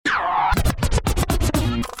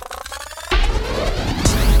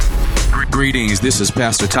Greetings, this is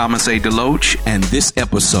Pastor Thomas A. DeLoach, and this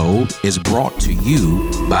episode is brought to you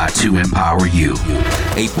by To Empower You,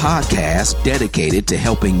 a podcast dedicated to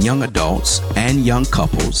helping young adults and young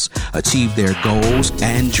couples achieve their goals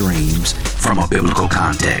and dreams from a biblical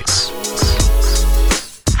context.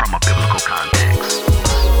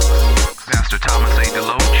 Pastor Thomas A.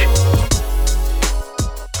 DeLoach.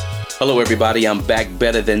 Hello, everybody. I'm back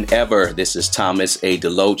better than ever. This is Thomas A.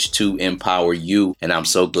 DeLoach, To Empower You, and I'm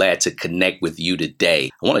so glad to connect with you today.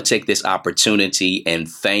 I want to take this opportunity and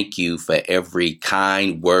thank you for every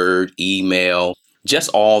kind word, email, just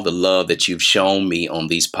all the love that you've shown me on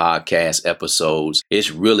these podcast episodes.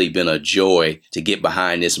 It's really been a joy to get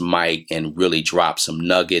behind this mic and really drop some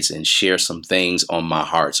nuggets and share some things on my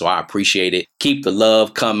heart. So I appreciate it. Keep the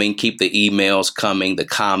love coming. Keep the emails coming, the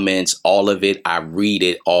comments, all of it. I read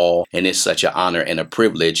it all. And it's such an honor and a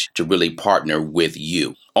privilege to really partner with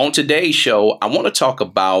you. On today's show, I want to talk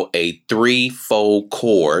about a threefold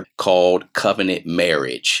chord called covenant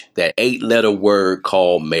marriage, that 8-letter word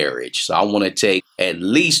called marriage. So I want to take at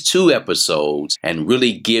least 2 episodes and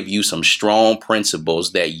really give you some strong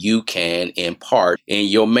principles that you can impart in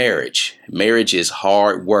your marriage. Marriage is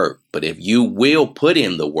hard work, but if you will put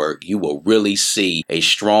in the work, you will really see a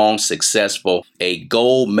strong, successful, a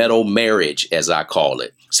gold medal marriage, as I call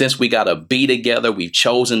it. Since we got to be together, we've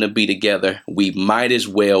chosen to be together, we might as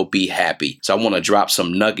well be happy. So I want to drop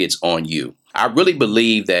some nuggets on you. I really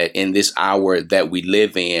believe that in this hour that we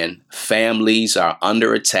live in, families are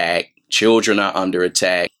under attack, children are under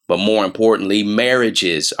attack, but more importantly,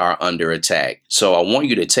 marriages are under attack. So I want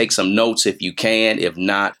you to take some notes if you can. If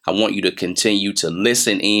not, I want you to continue to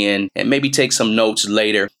listen in and maybe take some notes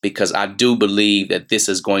later, because I do believe that this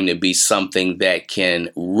is going to be something that can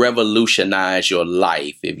revolutionize your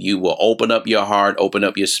life. If you will open up your heart, open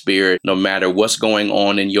up your spirit, no matter what's going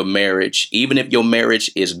on in your marriage, even if your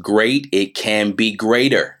marriage is great, it can be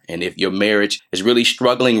greater. And if your marriage is really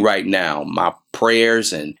struggling right now, my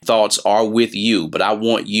prayers and thoughts are with you. But I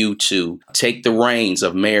want you to take the reins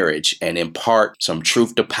of marriage and impart some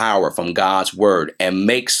truth to power from God's word and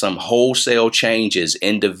make some wholesale changes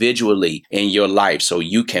individually in your life so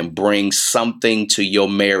you can bring something to your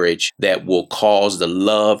marriage that will cause the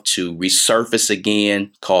love to resurface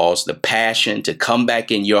again, cause the passion to come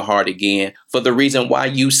back in your heart again for the reason why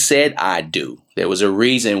you said I do. There was a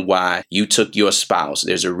reason why you took your spouse.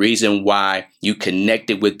 There's a reason why you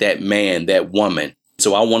connected with that man, that woman.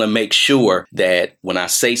 So I want to make sure that when I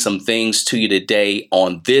say some things to you today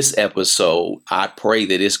on this episode, I pray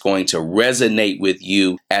that it's going to resonate with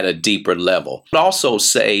you at a deeper level. But also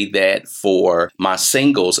say that for my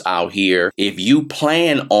singles out here, if you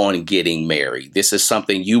plan on getting married, this is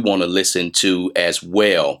something you want to listen to as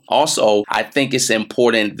well. Also, I think it's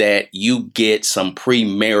important that you get some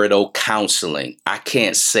premarital counseling. I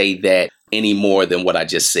can't say that any more than what I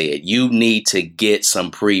just said. You need to get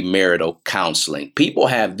some premarital counseling. People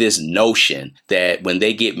have this notion that when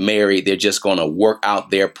they get married, they're just going to work out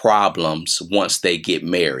their problems once they get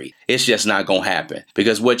married. It's just not going to happen,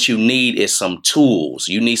 because what you need is some tools.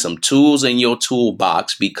 You need some tools in your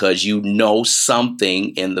toolbox because you know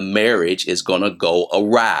something in the marriage is going to go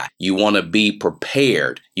awry. You want to be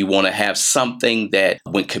prepared. You want to have something that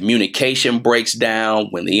when communication breaks down,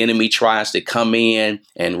 when the enemy tries to come in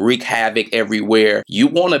and wreak havoc everywhere, you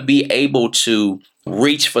want to be able to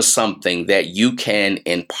reach for something that you can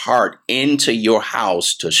impart into your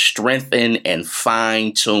house to strengthen and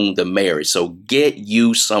fine-tune the marriage. So get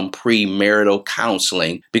you some premarital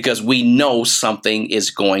counseling, because we know something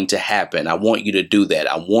is going to happen. I want you to do that.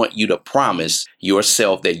 I want you to promise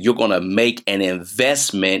yourself that you're going to make an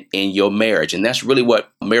investment in your marriage. And that's really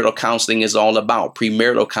what marital counseling is all about.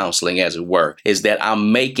 Premarital counseling, as it were, is that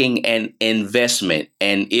I'm making an investment.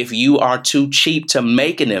 And if you are too cheap to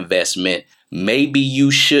make an investment, maybe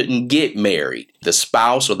you shouldn't get married. The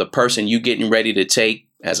spouse or the person you're getting ready to take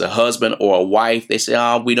as a husband or a wife, they say,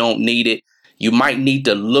 oh, we don't need it. You might need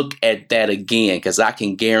to look at that again, because I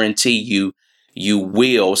can guarantee you, you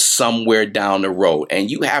will somewhere down the road.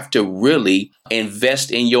 And you have to really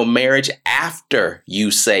invest in your marriage after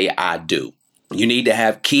you say I do. You need to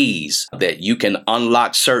have keys that you can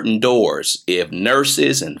unlock certain doors. If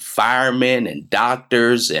nurses and firemen and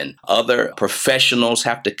doctors and other professionals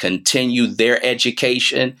have to continue their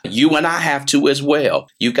education, you and I have to as well.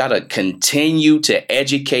 You got to continue to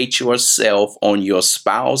educate yourself on your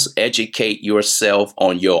spouse, educate yourself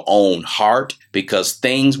on your own heart, because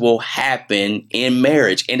things will happen in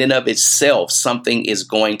marriage. In and of itself, something is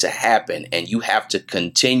going to happen, and you have to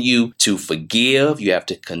continue to forgive. You have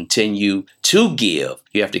to continue to do give.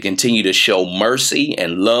 You have to continue to show mercy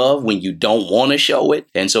and love when you don't want to show it.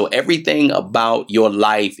 And so everything about your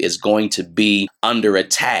life is going to be under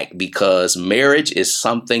attack because marriage is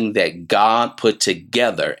something that God put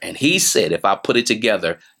together. And he said, if I put it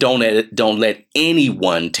together, don't let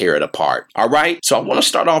anyone tear it apart. All right. So I want to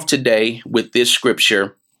start off today with this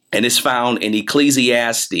scripture, and it's found in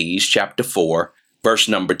Ecclesiastes chapter 4, verse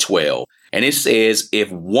number 12. And it says,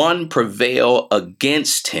 if one prevail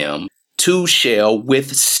against him, two shall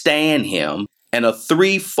withstand him, and a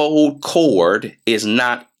threefold cord is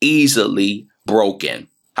not easily broken.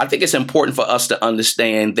 I think it's important for us to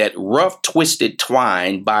understand that rough, twisted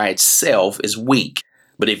twine by itself is weak.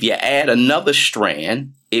 But if you add another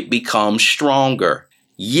strand, it becomes stronger.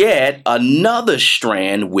 Yet another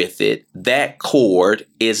strand with it, that cord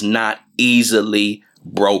is not easily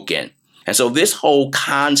broken. And so this whole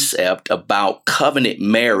concept about covenant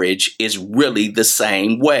marriage is really the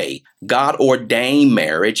same way. God ordained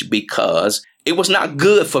marriage because it was not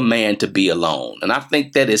good for man to be alone. And I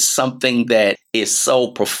think that is something that is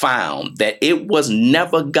so profound, that it was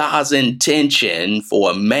never God's intention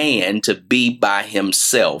for a man to be by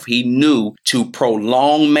himself. He knew to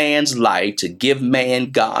prolong man's life, to give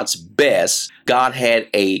man God's best. God had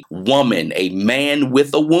a woman, a man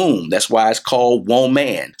with a womb. That's why it's called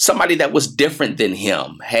woman. Somebody that was different than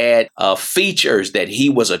him, had features that he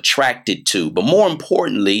was attracted to, but more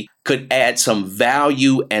importantly, could add some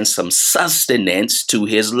value and some sustenance to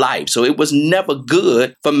his life. So it was never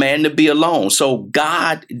good for man to be alone. So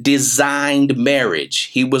God designed marriage.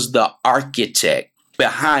 He was the architect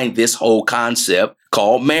behind this whole concept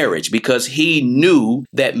called marriage because he knew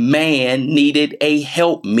that man needed a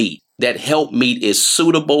helpmeet. That helpmeet is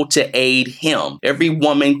suitable to aid him. Every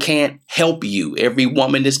woman can't help you. Every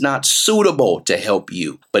woman is not suitable to help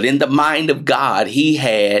you. But in the mind of God, he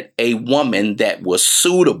had a woman that was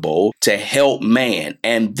suitable to help man.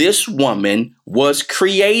 And this woman was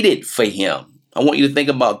created for him. I want you to think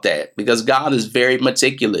about that because God is very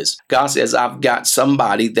meticulous. God says, I've got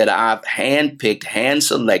somebody that I've handpicked, hand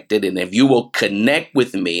selected, and if you will connect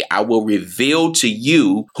with me, I will reveal to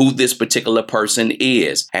you who this particular person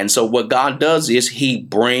is. And so what God does is he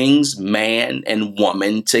brings man and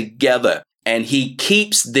woman together. And he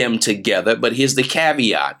keeps them together. But here's the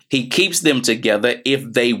caveat. He keeps them together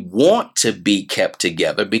if they want to be kept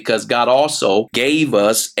together, because God also gave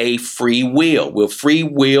us a free will. We're free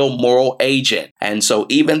will moral agent. And so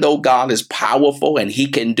even though God is powerful and he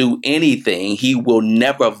can do anything, he will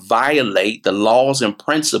never violate the laws and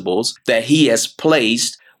principles that he has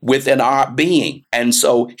placed within our being. And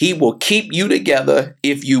so he will keep you together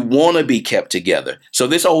if you want to be kept together. So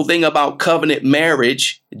this whole thing about covenant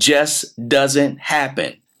marriage just doesn't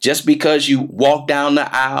happen. Just because you walk down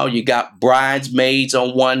the aisle, you got bridesmaids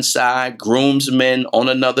on one side, groomsmen on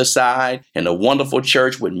another side, and a wonderful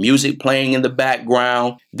church with music playing in the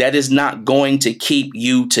background, that is not going to keep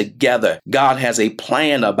you together. God has a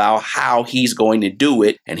plan about how he's going to do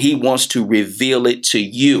it, and he wants to reveal it to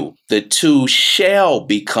you. The two shall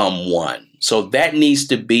become one. So that needs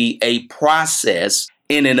to be a process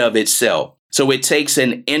in and of itself. So it takes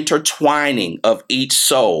an intertwining of each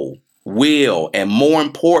soul, will, and more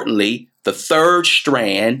importantly, the third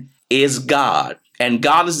strand is God. And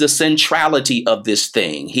God is the centrality of this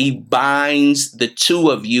thing. He binds the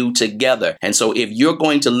two of you together. And so if you're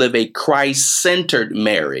going to live a Christ-centered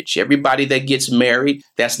marriage, everybody that gets married,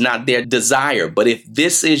 that's not their desire. But if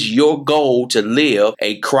this is your goal to live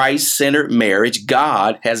a Christ-centered marriage,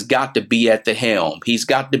 God has got to be at the helm. He's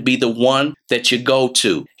got to be the one that you go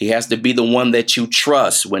to. He has to be the one that you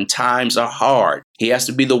trust when times are hard. He has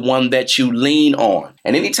to be the one that you lean on.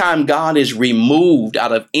 And anytime God is removed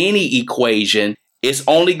out of any equation, it's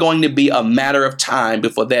only going to be a matter of time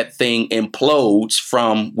before that thing implodes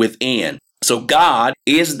from within. So God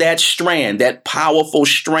is that strand, that powerful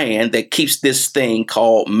strand that keeps this thing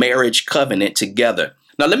called marriage covenant together.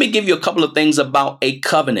 Now, let me give you a couple of things about a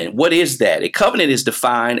covenant. What is that? A covenant is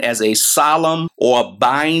defined as a solemn or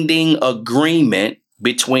binding agreement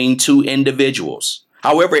between two individuals.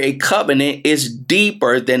 However, a covenant is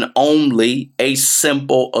deeper than only a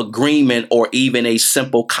simple agreement or even a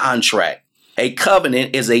simple contract. A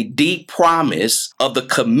covenant is a deep promise of the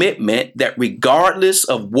commitment that regardless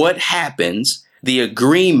of what happens, the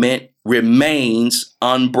agreement remains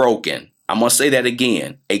unbroken. I'm going to say that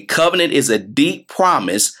again. A covenant is a deep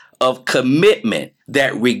promise of commitment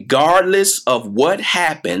that regardless of what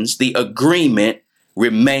happens, the agreement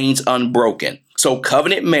remains unbroken. So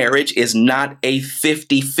covenant marriage is not a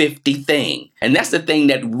 50-50 thing. And that's the thing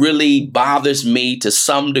that really bothers me to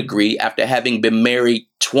some degree after having been married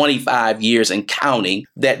 25 years and counting,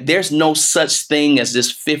 that there's no such thing as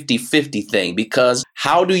this 50-50 thing, because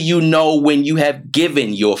how do you know when you have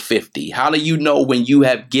given your 50? How do you know when you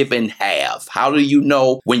have given half? How do you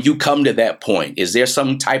know when you come to that point? Is there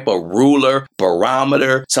some type of ruler,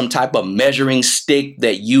 barometer, some type of measuring stick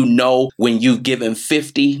that you know when you've given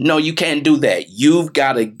 50? No, you can't do that. You've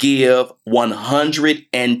got to give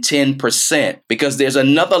 110%, because there's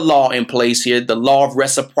another law in place here, the law of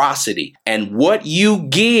reciprocity. And what you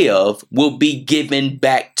give will be given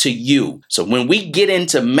back to you. So when we get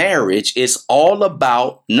into marriage, it's all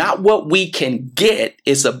about not what we can get,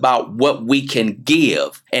 it's about what we can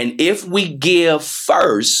give. And if we give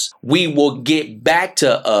first, we will get back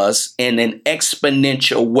to us in an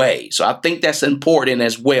exponential way. So I think that's important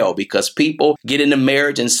as well, because people get into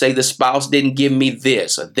marriage and say the spouse didn't give me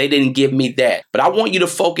this or they didn't give me that. But I want you to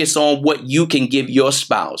focus on what you can give your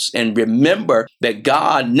spouse. And remember that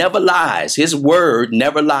God never lies. His word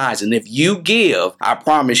never lies. And if you give, I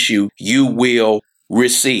promise you, you will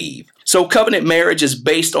receive. So covenant marriage is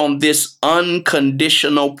based on this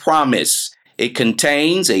unconditional promise. It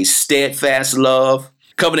contains a steadfast love.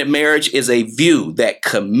 Covenant marriage is a view that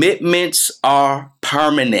commitments are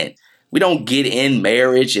permanent. We don't get in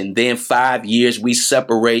marriage and then 5 years we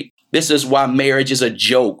separate. This is why marriage is a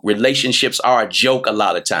joke. Relationships are a joke a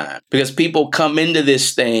lot of times, because people come into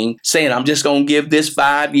this thing saying, I'm just going to give this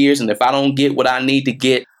 5 years, and if I don't get what I need to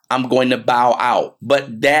get, I'm going to bow out.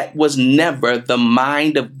 But that was never the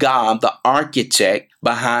mind of God, the architect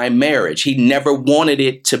behind marriage. He never wanted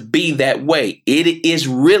it to be that way. It is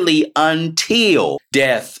really until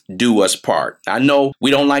death do us part. I know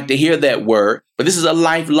we don't like to hear that word, but this is a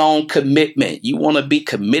lifelong commitment. You want to be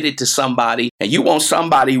committed to somebody, and you want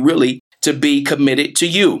somebody really to be committed to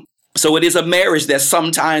you. So it is a marriage that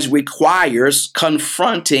sometimes requires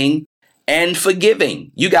confronting and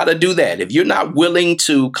forgiving. You got to do that. If you're not willing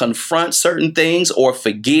to confront certain things or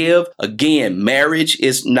forgive, again, marriage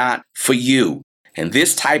is not for you. And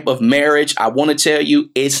this type of marriage, I want to tell you,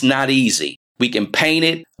 it's not easy. We can paint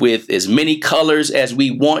it with as many colors as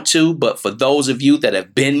we want to, but for those of you that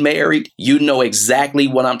have been married, you know exactly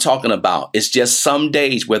what I'm talking about. It's just some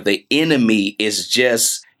days where the enemy is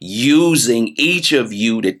just using each of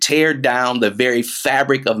you to tear down the very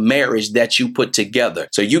fabric of marriage that you put together.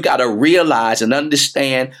 So you got to realize and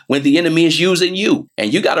understand when the enemy is using you,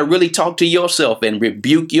 and you got to really talk to yourself and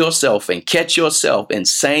rebuke yourself and catch yourself and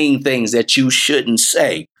saying things that you shouldn't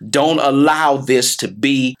say. Don't allow this to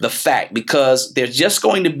be the fact, because there's just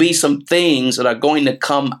going to be some things that are going to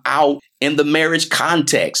come out in the marriage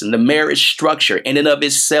context, in the marriage structure, in and of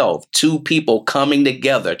itself, two people coming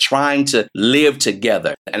together, trying to live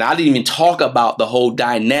together. And I didn't even talk about the whole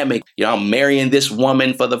dynamic. You know, I'm marrying this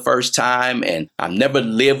woman for the first time, and I've never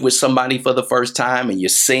lived with somebody for the first time, and you're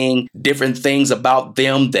seeing different things about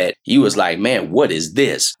them that you was like, man, what is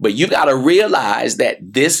this? But you got to realize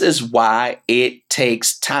that this is why it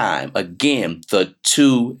takes time. Again, the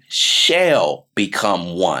two shall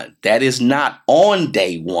become one. That is not on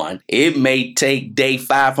day one. It may take day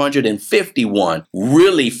 551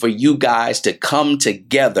 really for you guys to come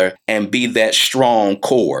together and be that strong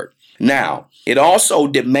cord. Now, it also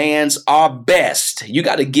demands our best. You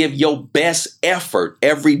got to give your best effort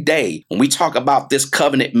every day when we talk about this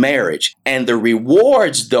covenant marriage. And the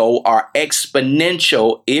rewards, though, are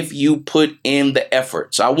exponential if you put in the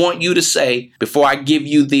effort. So I want you to say, before I give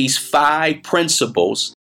you these 5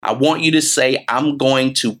 principles, I want you to say, I'm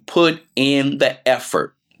going to put in the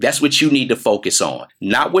effort. That's what you need to focus on.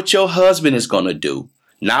 Not what your husband is going to do.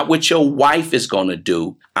 Not what your wife is going to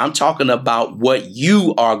do. I'm talking about what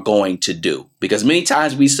you are going to do. Because many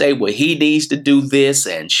times we say, well, he needs to do this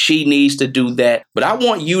and she needs to do that. But I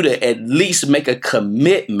want you to at least make a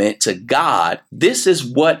commitment to God. This is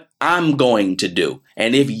what I'm going to do.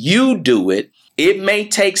 And if you do it, it may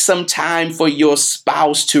take some time for your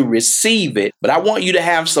spouse to receive it, but I want you to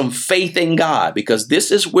have some faith in God, because this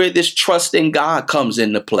is where this trust in God comes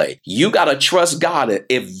into play. You got to trust God.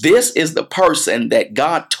 If this is the person that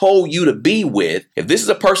God told you to be with, if this is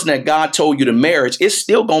the person that God told you to marry, it's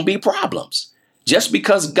still going to be problems. Just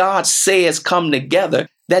because God says come together,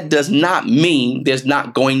 that does not mean there's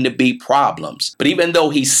not going to be problems. But even though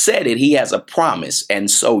he said it, he has a promise. And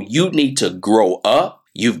so you need to grow up.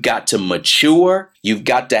 You've got to mature. You've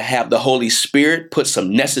got to have the Holy Spirit put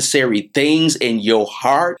some necessary things in your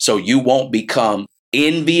heart so you won't become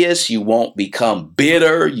envious. You won't become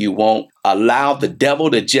bitter. You won't allow the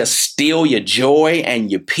devil to just steal your joy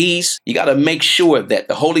and your peace. You got to make sure that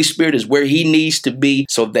the Holy Spirit is where he needs to be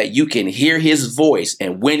so that you can hear his voice.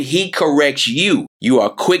 And when he corrects you, you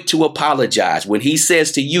are quick to apologize. When he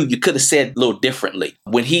says to you, you could have said a little differently.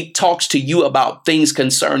 When he talks to you about things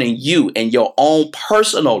concerning you and your own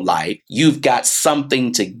personal life, you've got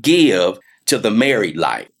something to give to the married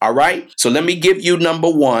life. All right. So let me give you number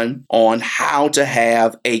one on how to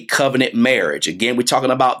have a covenant marriage. Again, we're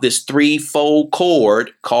talking about this threefold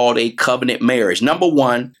cord called a covenant marriage. Number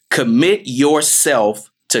one, commit yourself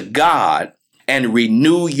to God and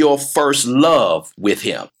renew your first love with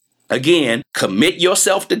him. Again, commit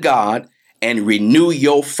yourself to God and renew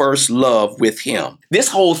your first love with him. This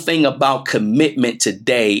whole thing about commitment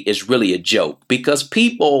today is really a joke because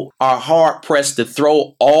people are hard pressed to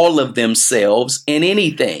throw all of themselves in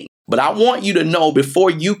anything. But I want you to know before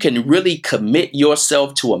you can really commit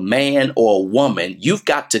yourself to a man or a woman, you've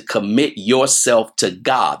got to commit yourself to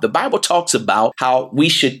God. The Bible talks about how we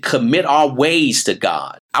should commit our ways to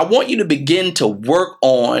God. I want you to begin to work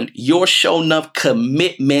on your show enough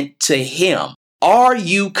commitment to him. Are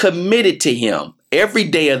you committed to him every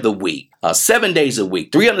day of the week, 7 days a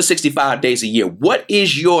week, 365 days a year? What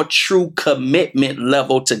is your true commitment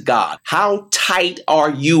level to God? How tight are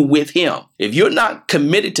you with him? If you're not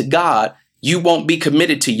committed to God, you won't be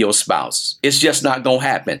committed to your spouse. It's just not going to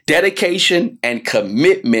happen. Dedication and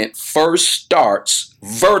commitment first starts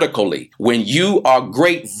vertically. When you are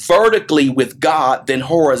great vertically with God, then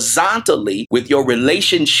horizontally with your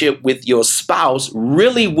relationship with your spouse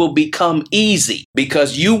really will become easy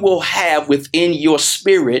because you will have within your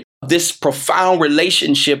spirit this profound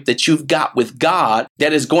relationship that you've got with God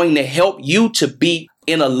that is going to help you to be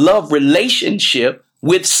in a love relationship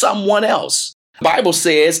with someone else. Bible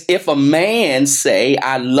says, if a man say,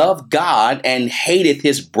 I love God and hateth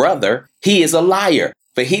his brother, he is a liar.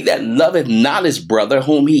 For he that loveth not his brother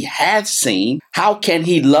whom he hath seen, how can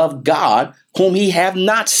he love God whom he have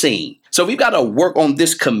not seen? So we've got to work on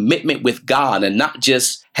this commitment with God and not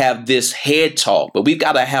just have this head talk, but we've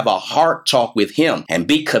got to have a heart talk with him and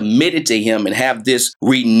be committed to him and have this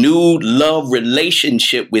renewed love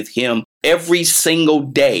relationship with him every single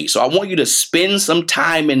day. So I want you to spend some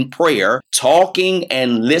time in prayer, talking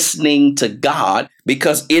and listening to God,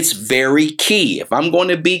 because it's very key. If I'm going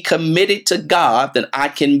to be committed to God, then I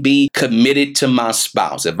can be committed to my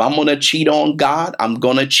spouse. If I'm going to cheat on God, I'm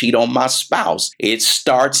going to cheat on my spouse. It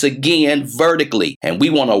starts again vertically, and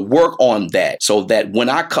we want to work on that so that when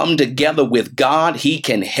I come together with God, he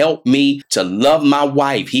can help me to love my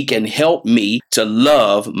wife. He can help me to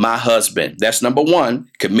love my husband. That's number one.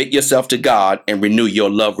 Commit yourself to God and renew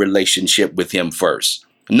your love relationship with him first.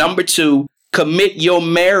 Number two, commit your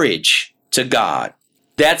marriage to God.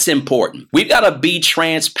 That's important. We've got to be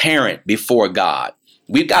transparent before God.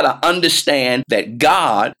 We've got to understand that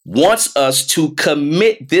God wants us to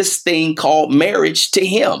commit this thing called marriage to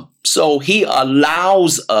him. So he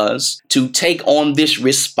allows us to take on this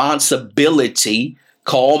responsibility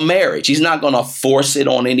called marriage. He's not going to force it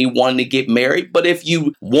on anyone to get married. But if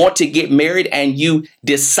you want to get married and you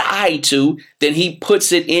decide to, then he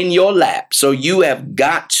puts it in your lap. So you have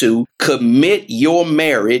got to commit your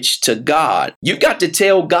marriage to God. You got to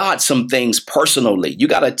tell God some things personally. You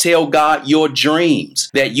got to tell God your dreams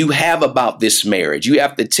that you have about this marriage. You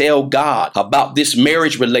have to tell God about this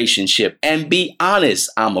marriage relationship and be honest.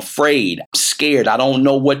 I'm afraid, I'm scared, I don't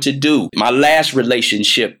know what to do. My last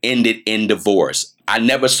relationship ended in divorce. I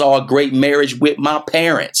never saw a great marriage with my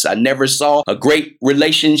parents. I never saw a great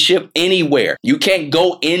relationship anywhere. You can't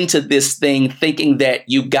go into this thing thinking that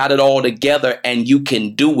you got it all together and you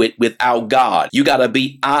can do it without God. You got to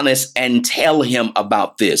be honest and tell him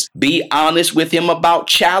about this. Be honest with him about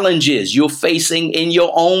challenges you're facing in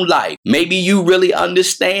your own life. Maybe you really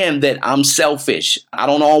understand that I'm selfish. I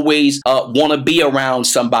don't always want to be around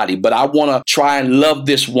somebody, but I want to try and love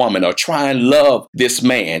this woman or try and love this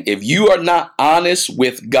man. If you are not honest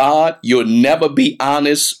with God, you'll never be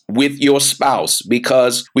honest with your spouse,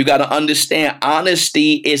 because we've got to understand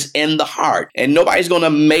honesty is in the heart, and nobody's going to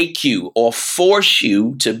make you or force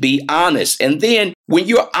you to be honest. And then when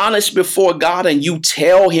you're honest before God and you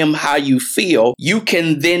tell him how you feel, you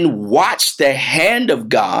can then watch the hand of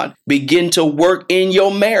God begin to work in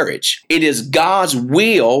your marriage. It is God's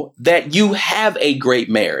will that you have a great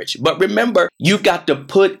marriage. But remember, you've got to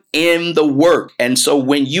put in the work. And so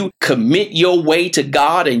when you commit your way to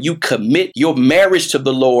God and you commit your marriage to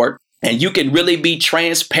the Lord, and you can really be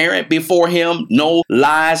transparent before him, no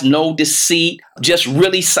lies, no deceit, just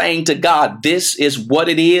really saying to God, this is what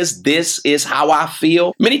it is. This is how I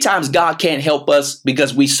feel. Many times God can't help us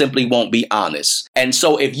because we simply won't be honest. And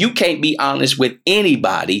so if you can't be honest with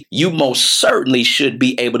anybody, you most certainly should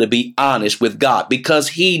be able to be honest with God, because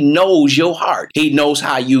he knows your heart. He knows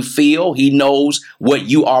how you feel. He knows what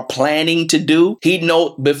you are planning to do. He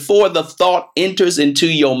knows before the thought enters into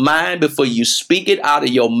your mind, before you speak it out of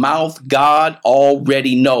your mouth, God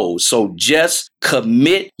already knows. So just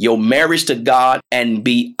commit your marriage to God and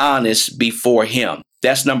be honest before him.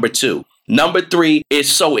 That's number 2. Number 3 is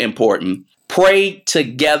so important. Pray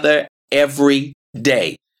together every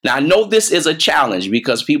day. Now, I know this is a challenge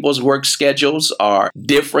because people's work schedules are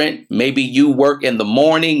different. Maybe you work in the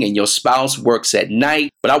morning and your spouse works at night,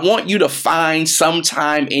 but I want you to find some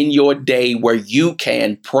time in your day where you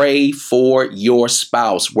can pray for your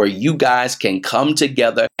spouse, where you guys can come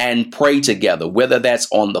together and pray together, whether that's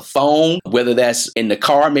on the phone, whether that's in the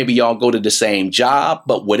car, maybe y'all go to the same job,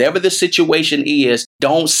 but whatever the situation is,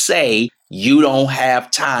 don't say you don't have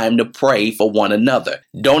time to pray for one another.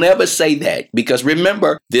 Don't ever say that, because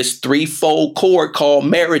remember this threefold cord called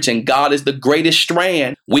marriage, and God is the greatest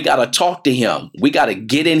strand. We got to talk to him. We got to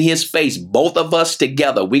get in his face, both of us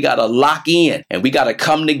together. We got to lock in and we got to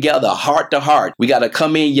come together heart to heart. We got to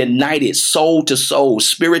come in united, soul to soul,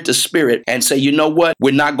 spirit to spirit, and say, you know what?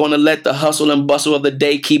 We're not going to let the hustle and bustle of the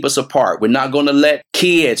day keep us apart. We're not going to let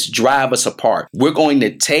kids drive us apart. We're going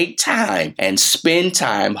to take time and spend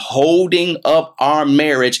time holding up our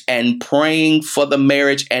marriage and praying for the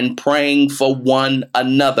marriage and praying for one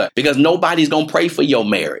another, because nobody's going to pray for your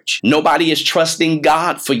marriage. Nobody is trusting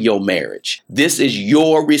God for your marriage. This is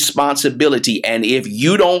your responsibility. And if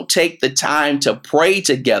you don't take the time to pray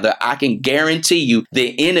together, I can guarantee you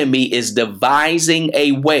the enemy is devising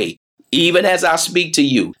a way, even as I speak to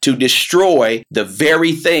you, to destroy the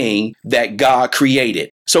very thing that God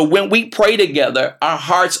created. So when we pray together, our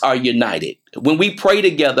hearts are united. When we pray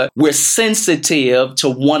together, we're sensitive to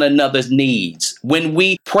one another's needs. When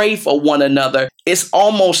we pray for one another, it's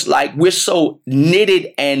almost like we're so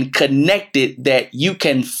knitted and connected that you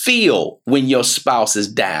can feel when your spouse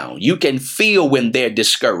is down. You can feel when they're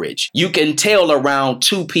discouraged. You can tell around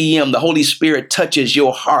 2 p.m. the Holy Spirit touches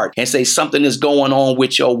your heart and say something is going on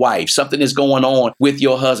with your wife. Something is going on with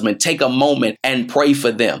your husband. Take a moment and pray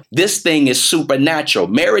for them. This thing is supernatural.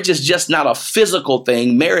 Marriage is just not a physical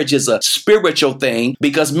thing. Marriage is a spiritual thing,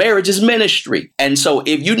 because marriage is ministry. And so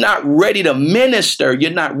if you're not ready to minister, you're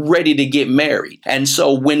not ready to get married. And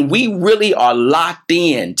so when we really are locked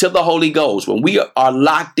in to the Holy Ghost, when we are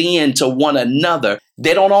locked in to one another,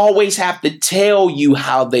 they don't always have to tell you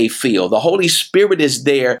how they feel. The Holy Spirit is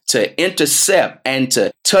there to intercept and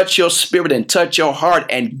to touch your spirit and touch your heart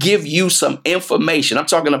and give you some information. I'm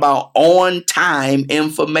talking about on-time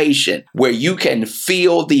information where you can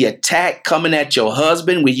feel the attack coming at your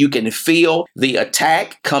husband, where you can feel the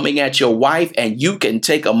attack coming at your wife, and you can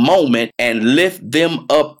take a moment and lift them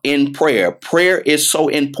up in prayer. Prayer is so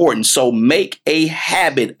important. So make a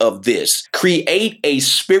habit of this. Create a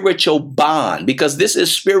spiritual bond, because this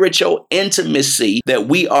is spiritual intimacy that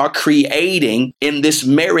we are creating in this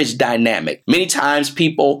marriage dynamic. Many times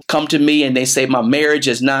people come to me and they say, my marriage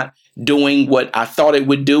is not doing what I thought it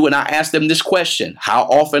would do. And I ask them this question: how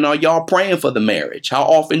often are y'all praying for the marriage? How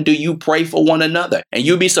often do you pray for one another? And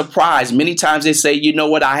you'll be surprised. Many times they say, you know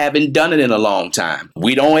what? I haven't done it in a long time.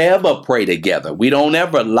 We don't ever pray together. We don't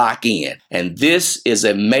ever lock in. And this is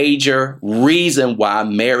a major reason why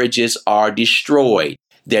marriages are destroyed.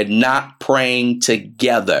 They're not praying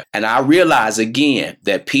together. And I realize again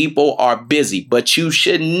that people are busy, but you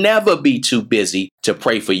should never be too busy to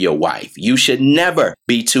pray for your wife. You should never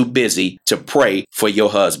be too busy to pray for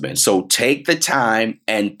your husband. So take the time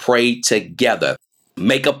and pray together.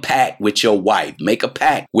 Make a pact with your wife. Make a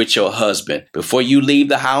pact with your husband. Before you leave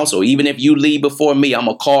the house, or even if you leave before me, I'm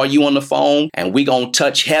going to call you on the phone and we're going to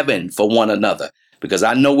touch heaven for one another. Because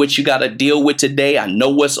I know what you got to deal with today. I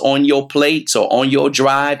know what's on your plate. So on your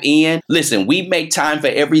drive in, listen, we make time for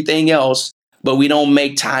everything else, but we don't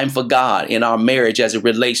make time for God in our marriage as it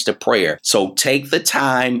relates to prayer. So take the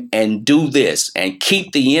time and do this and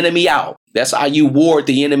keep the enemy out. That's how you ward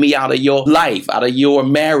the enemy out of your life, out of your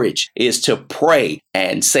marriage, is to pray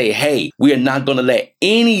and say, hey, we are not going to let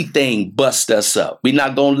anything bust us up. We're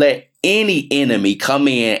not going to let any enemy come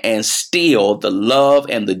in and steal the love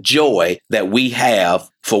and the joy that we have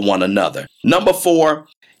for one another. Number 4,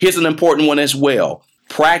 here's an important one as well.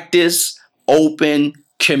 Practice open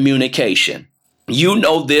communication. You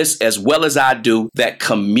know this as well as I do, that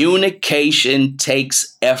communication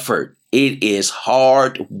takes effort. It is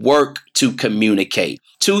hard work to communicate.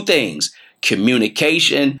 Two things: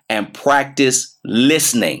 communication and practice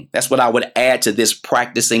listening. That's what I would add to this: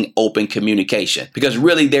 practicing open communication. Because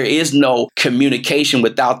really, there is no communication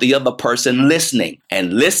without the other person listening.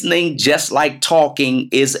 And listening, just like talking,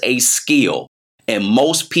 is a skill. And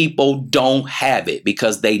most people don't have it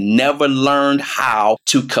because they never learned how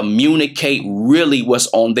to communicate really what's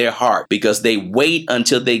on their heart, because they wait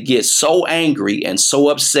until they get so angry and so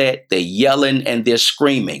upset, they're yelling and they're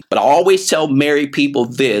screaming. But I always tell married people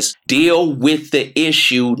this: deal with the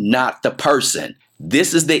issue, not the person.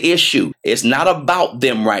 This is the issue. It's not about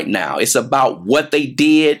them right now. It's about what they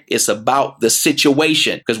did. It's about the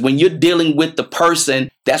situation. Because when you're dealing with the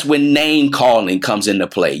person, that's when name calling comes into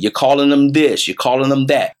play. You're calling them this, you're calling them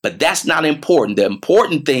that. But that's not important. The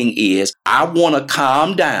important thing is, I want to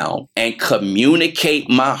calm down and communicate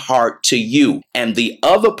my heart to you. And the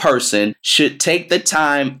other person should take the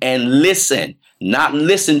time and listen. Not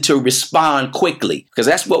listen to respond quickly, because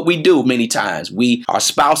that's what we do many times. Our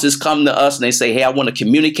spouses come to us and they say, hey, I want to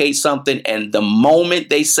communicate something. And the moment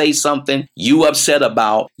they say something you upset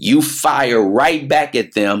about, you fire right back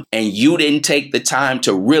at them, and you didn't take the time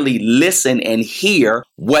to really listen and hear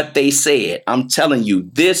what they said. I'm telling you,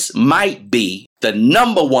 this might be the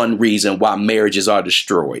number one reason why marriages are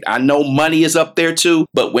destroyed. I know money is up there too,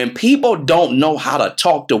 but when people don't know how to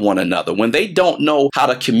talk to one another, when they don't know how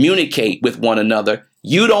to communicate with one another,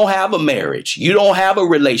 you don't have a marriage. You don't have a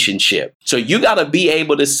relationship. So you got to be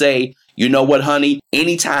able to say, you know what, honey,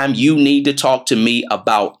 anytime you need to talk to me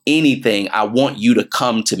about anything, I want you to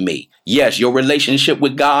come to me. Yes, your relationship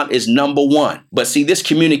with God is number one. But see, this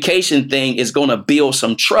communication thing is going to build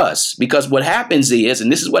some trust, because what happens is,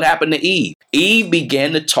 and this is what happened to Eve. Eve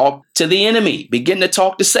began to talk to the enemy, began to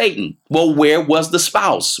talk to Satan. Well, where was the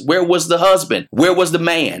spouse? Where was the husband? Where was the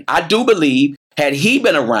man? I do believe, had he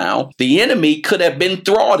been around, the enemy could have been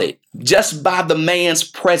thwarted just by the man's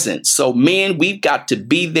presence. So men, we've got to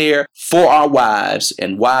be there for our wives,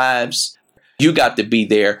 and wives, you got to be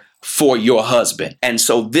there for your husband. And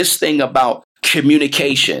so this thing about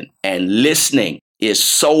communication and listening is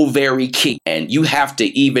so very key. And you have to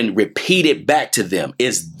even repeat it back to them.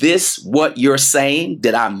 Is this what you're saying?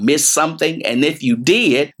 Did I miss something? And if you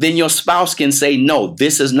did, then your spouse can say, no,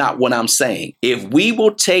 this is not what I'm saying. If we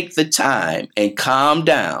will take the time and calm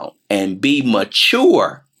down and be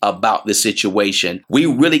mature about the situation, we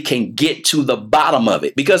really can get to the bottom of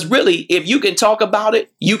it. Because really, if you can talk about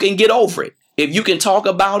it, you can get over it. If you can talk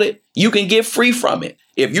about it, you can get free from it.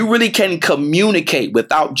 If you really can communicate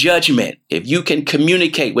without judgment, if you can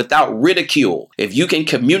communicate without ridicule, if you can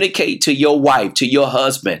communicate to your wife, to your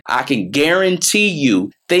husband, I can guarantee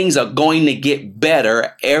you things are going to get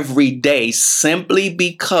better every day, simply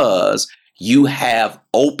because you have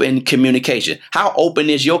open communication. How open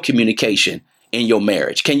is your communication in your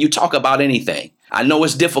marriage? Can you talk about anything? I know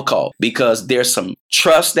it's difficult because there's some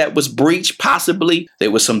trust that was breached. Possibly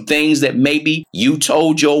there were some things that maybe you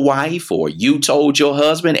told your wife or you told your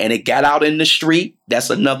husband and it got out in the street. That's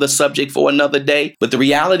another subject for another day. But the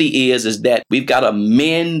reality is that we've got to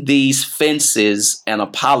mend these fences and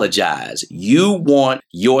apologize. You want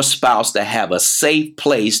your spouse to have a safe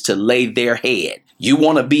place to lay their head. You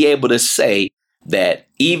want to be able to say that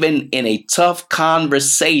even in a tough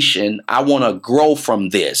conversation, I want to grow from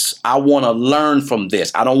this. I want to learn from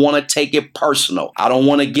this. I don't want to take it personal. I don't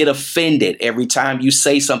want to get offended every time you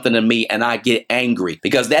say something to me and I get angry,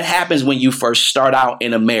 because that happens when you first start out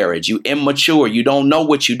in a marriage. You immature. You don't know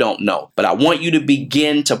what you don't know. But I want you to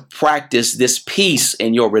begin to practice this peace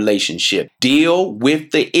in your relationship. Deal with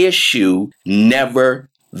the issue, never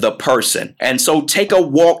the person. And so take a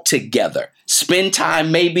walk together. Spend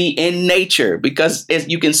time maybe in nature, because as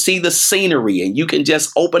you can see the scenery and you can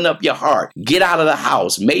just open up your heart. Get out of the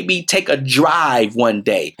house. Maybe take a drive one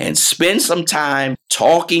day and spend some time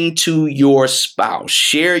talking to your spouse.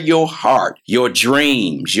 Share your heart, your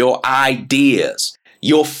dreams, your ideas,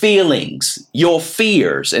 your feelings, your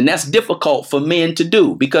fears. And that's difficult for men to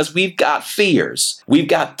do because we've got fears. We've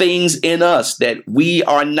got things in us that we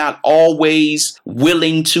are not always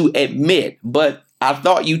willing to admit. But I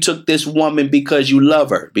thought you took this woman because you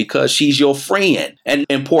love her, because she's your friend. An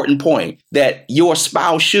important point, that your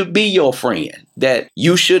spouse should be your friend, that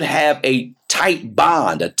you should have a tight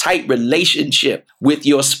bond, a tight relationship with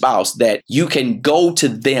your spouse, that you can go to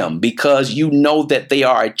them because you know that they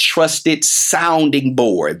are a trusted sounding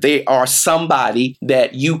board. They are somebody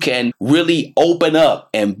that you can really open up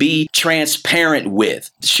and be transparent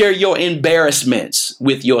with. Share your embarrassments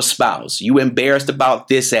with your spouse. You embarrassed about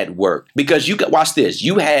this at work, because you can watch this.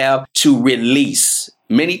 You have to release.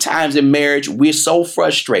 Many times in marriage, we're so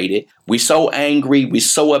frustrated, we're so angry, we're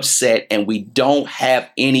so upset, and we don't have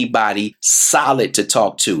anybody solid to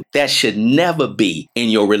talk to. That should never be in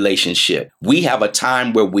your relationship. We have a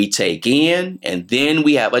time where we take in, and then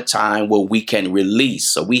we have a time where we can release.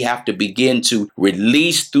 So we have to begin to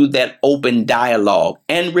release through that open dialogue.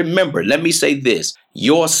 And remember, let me say this,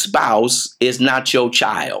 your spouse is not your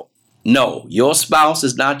child. No, your spouse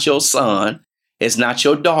is not your son. It's not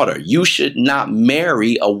your daughter. You should not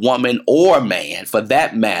marry a woman or a man, for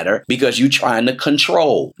that matter, because you're trying to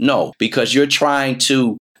control. No, because you're trying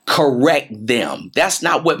to correct them. That's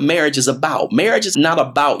not what marriage is about. Marriage is not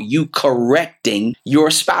about you correcting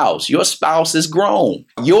your spouse. Your spouse is grown.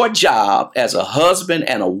 Your job as a husband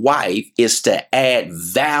and a wife is to add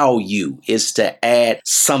value, is to add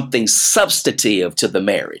something substantive to the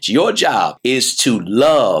marriage. Your job is to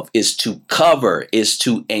love, is to cover, is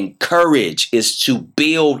to encourage, is to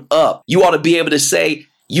build up. You ought to be able to say,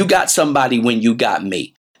 you got somebody when you got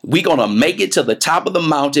me. We're going to make it to the top of the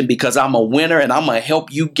mountain because I'm a winner and I'm going to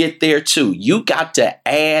help you get there too. You got to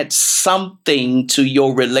add something to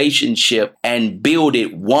your relationship and build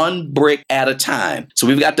it one brick at a time. So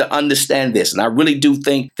we've got to understand this. And I really do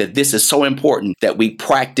think that this is so important that we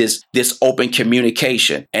practice this open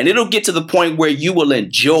communication. And it'll get to the point where you will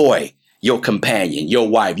enjoy your companion, your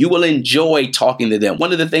wife. You will enjoy talking to them.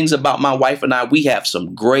 One of the things about my wife and I, we have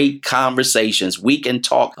some great conversations. We can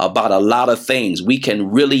talk about a lot of things. We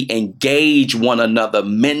can really engage one another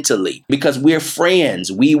mentally because we're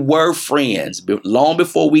friends. We were friends. Long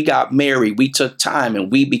before we got married, we took time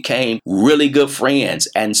and we became really good friends.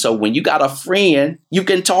 And so when you got a friend, you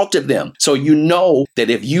can talk to them. So you know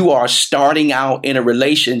that if you are starting out in a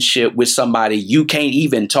relationship with somebody you can't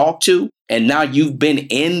even talk to, and now you've been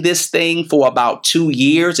in this thing for about 2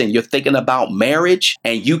 years and you're thinking about marriage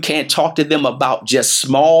and you can't talk to them about just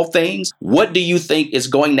small things, what do you think is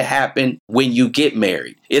going to happen when you get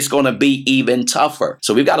married? It's going to be even tougher.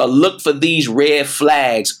 So we've got to look for these red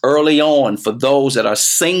flags early on for those that are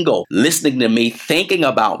single, listening to me, thinking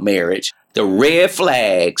about marriage. The red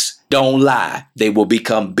flags don't lie. They will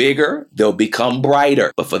become bigger. They'll become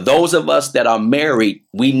brighter. But for those of us that are married,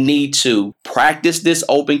 we need to practice this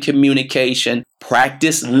open communication,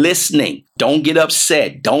 practice listening. Don't get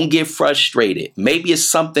upset. Don't get frustrated. Maybe it's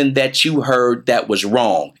something that you heard that was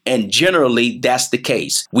wrong. And generally, that's the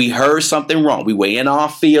case. We heard something wrong. We were in our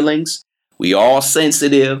feelings. We all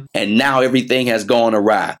sensitive. And now everything has gone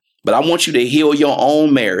awry. But I want you to heal your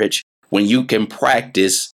own marriage when you can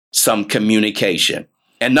practice some communication.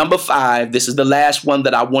 And number 5, this is the last one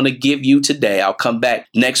that I want to give you today. I'll come back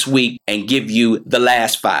next week and give you the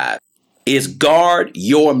last 5, is guard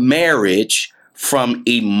your marriage from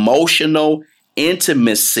emotional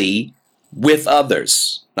intimacy with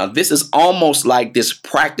others. Now, this is almost like this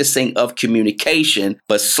practicing of communication,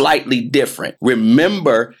 but slightly different.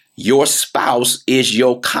 Remember, your spouse is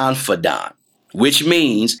your confidant, which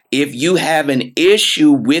means if you have an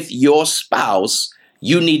issue with your spouse,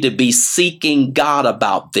 you need to be seeking God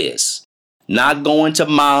about this. Not going to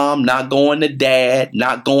mom, not going to dad,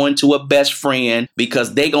 not going to a best friend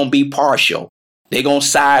because they're going to be partial. They're going to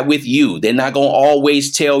side with you. They're not going to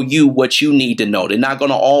always tell you what you need to know. They're not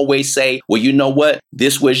going to always say, well, you know what?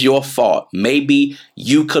 This was your fault. Maybe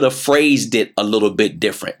you could have phrased it a little bit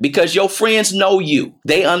different because your friends know you.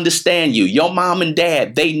 They understand you. Your mom and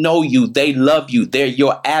dad, they know you. They love you. They're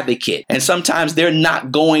your advocate. And sometimes they're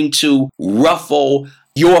not going to ruffle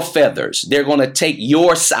your feathers. They're going to take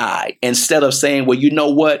your side instead of saying, well, you know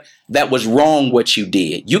what? That was wrong what you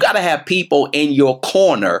did. You got to have people in your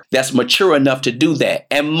corner that's mature enough to do that.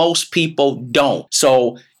 And most people don't.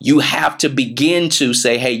 So you have to begin to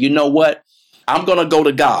say, hey, you know what? I'm going to go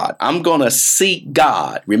to God. I'm going to seek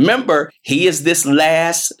God. Remember, he is this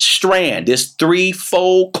last strand. This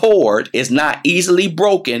threefold cord is not easily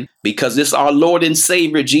broken because it's our Lord and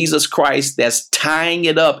Savior, Jesus Christ, that's tying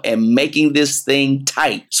it up and making this thing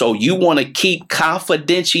tight. So you want to keep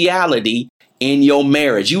confidentiality in your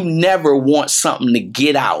marriage. You never want something to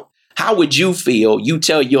get out. How would you feel? You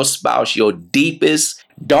tell your spouse your deepest,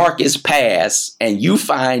 darkest past, and you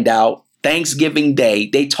find out Thanksgiving Day,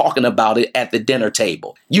 they talking about it at the dinner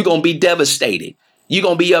table. You're going to be devastated. You're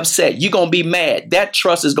going to be upset. You're going to be mad. That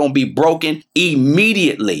trust is going to be broken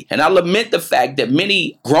immediately. And I lament the fact that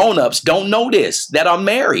many grown-ups don't know this, that are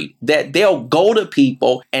married, that they'll go to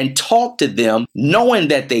people and talk to them knowing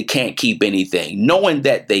that they can't keep anything, knowing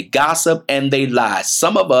that they gossip and they lie.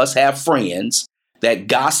 Some of us have friends that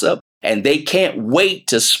gossip and they can't wait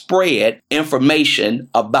to spread information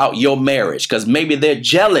about your marriage because maybe they're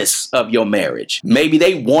jealous of your marriage. Maybe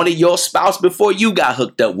they wanted your spouse before you got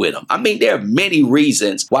hooked up with them. I mean, there are many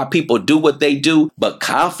reasons why people do what they do, but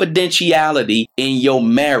confidentiality in your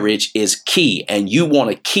marriage is key, and you want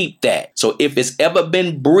to keep that. So if it's ever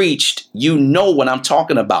been breached, you know what I'm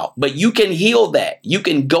talking about. But you can heal that. You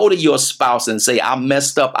can go to your spouse and say, I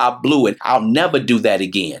messed up, I blew it. I'll never do that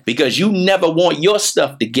again, because you never want your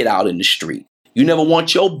stuff to get out in the street. You never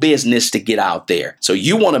want your business to get out there. So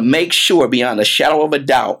you want to make sure beyond a shadow of a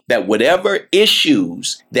doubt that whatever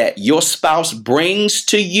issues that your spouse brings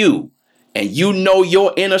to you, and you know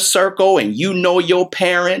your inner circle, and you know your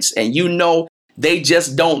parents, and you know they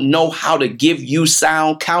just don't know how to give you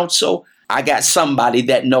sound counsel, I got somebody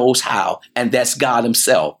that knows how, and that's God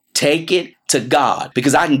himself. Take it to God,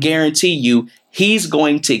 because I can guarantee you, he's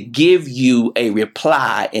going to give you a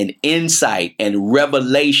reply and insight and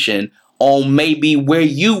revelation on maybe where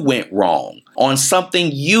you went wrong, on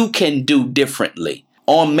something you can do differently,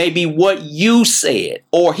 on maybe what you said,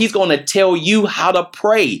 or he's going to tell you how to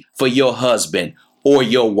pray for your husband or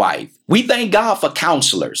your wife. We thank God for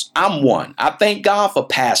counselors. I'm one. I thank God for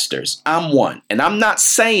pastors. I'm one. And I'm not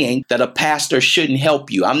saying that a pastor shouldn't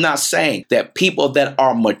help you. I'm not saying that people that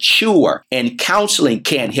are mature in counseling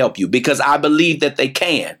can't help you, because I believe that they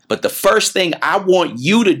can. But the first thing I want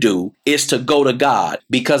you to do is to go to God,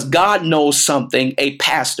 because God knows something a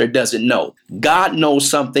pastor doesn't know. God knows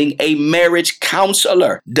something a marriage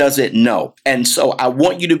counselor doesn't know. And so I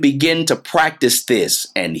want you to begin to practice this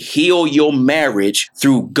and heal your marriage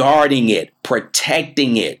through guarding it,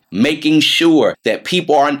 protecting it, making sure that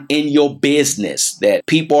people aren't in your business, that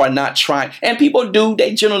people are not trying. And people do,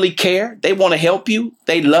 they generally care. They want to help you.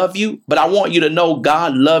 They love you. But I want you to know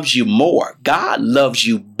God loves you more. God loves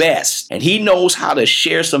you best. And he knows how to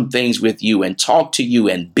share some things with you and talk to you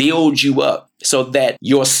and build you up so that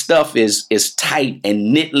your stuff is tight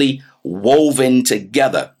and neatly woven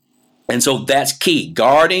together. And so that's key.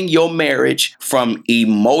 Guarding your marriage from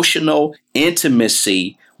emotional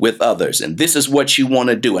intimacy with others. And this is what you want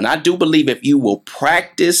to do. And I do believe if you will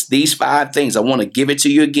practice these 5 things, I want to give it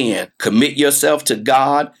to you again. Commit yourself to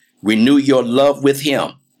God. Renew your love with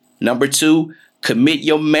him. Number 2, commit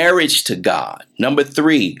your marriage to God. Number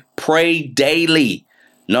 3, pray daily.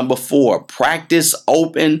 Number 4, practice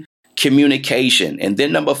open communication. And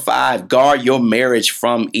then number 5, guard your marriage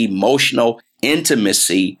from emotional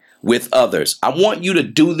intimacy with others. I want you to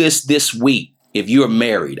do this week. If you're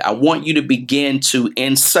married, I want you to begin to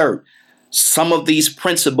insert some of these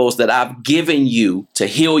principles that I've given you to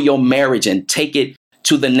heal your marriage and take it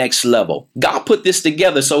to the next level. God put this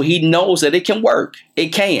together so he knows that it can work.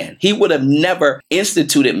 It can. He would have never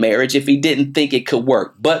instituted marriage if he didn't think it could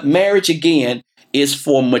work. But marriage, again, is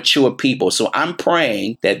for mature people. So I'm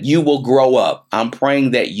praying that you will grow up. I'm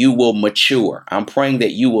praying that you will mature. I'm praying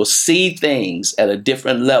that you will see things at a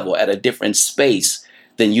different level, at a different space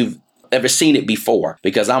than you've ever seen it before,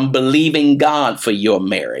 because I'm believing God for your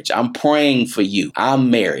marriage. I'm praying for you.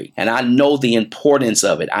 I'm married, and I know the importance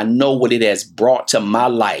of it. I know what it has brought to my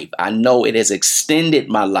life. I know it has extended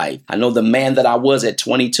my life. I know the man that I was at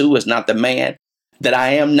 22 is not the man that I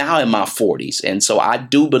am now in my 40s. And so I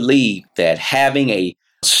do believe that having a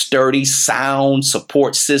sturdy, sound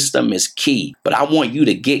support system is key. But I want you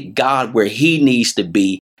to get God where he needs to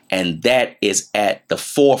be. And that is at the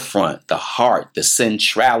forefront, the heart, the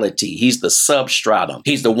centrality. He's the substratum.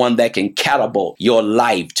 He's the one that can catapult your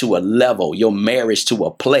life to a level, your marriage to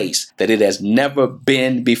a place that it has never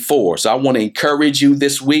been before. So I want to encourage you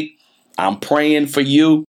this week. I'm praying for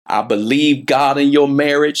you. I believe God in your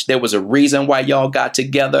marriage. There was a reason why y'all got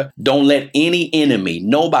together. Don't let any enemy,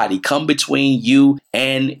 nobody come between you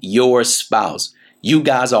and your spouse. You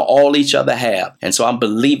guys are all each other have. And so I'm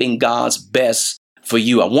believing God's best for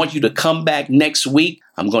you. I want you to come back next week.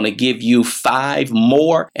 I'm going to give you 5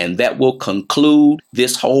 more, and that will conclude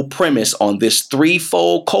this whole premise on this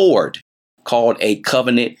threefold cord called a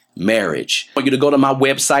covenant marriage. I want you to go to my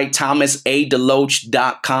website,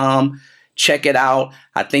 thomasadeloach.com. Check it out.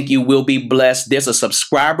 I think you will be blessed. There's a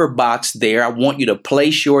subscriber box there. I want you to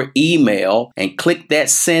place your email and click that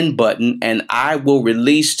send button, and I will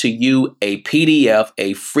release to you a PDF,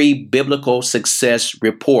 a free biblical success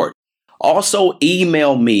report. Also,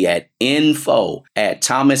 email me at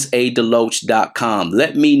info@thomasadeloach.com.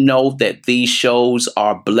 Let me know that these shows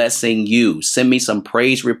are blessing you. Send me some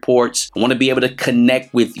praise reports. I want to be able to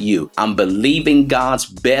connect with you. I'm believing God's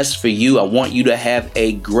best for you. I want you to have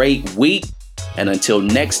a great week. And until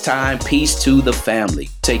next time, peace to the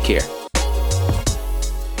family. Take care.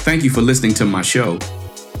 Thank you for listening to my show,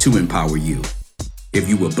 To Empower You. If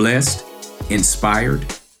you were blessed, inspired,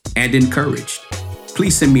 and encouraged.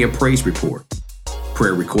 Please send me a praise report,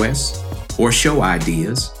 prayer requests, or show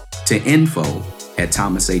ideas to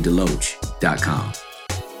info@thomasadeloach.com.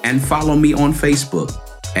 And follow me on Facebook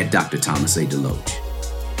at Dr. Thomas A. Deloach.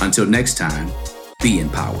 Until next time, be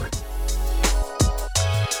empowered.